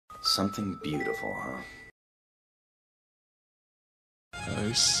Something beautiful, huh?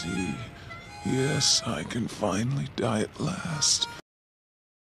 I see. Yes, I can finally die at last.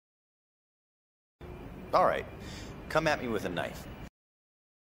 All right, come at me with a knife.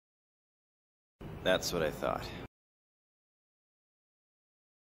 That's what I thought.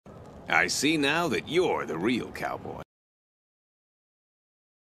 I see now that you're the real cowboy.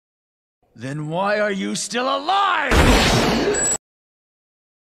 Then why are you still alive?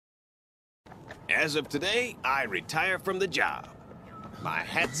 As of today, I retire from the job. My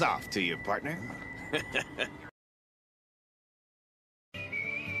hat's off to you, partner.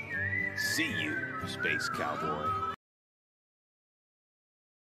 See you, Space Cowboy.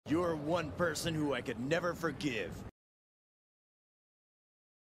 You're one person who I could never forgive.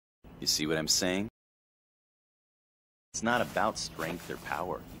 You see what I'm saying? It's not about strength or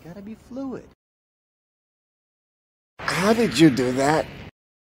power. You gotta be fluid. How did you do that?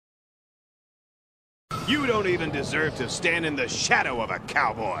 You don't even deserve to stand in the shadow of a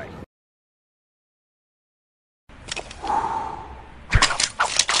cowboy.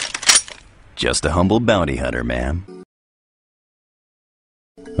 Just a humble bounty hunter, ma'am.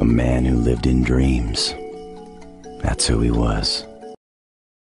 A man who lived in dreams. That's who he was.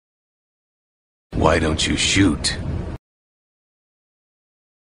 Why don't you shoot?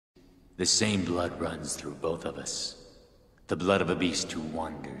 The same blood runs through both of us. The blood of a beast who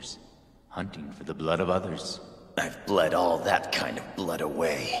wanders, hunting for the blood of others. I've bled all that kind of blood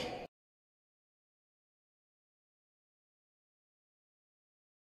away.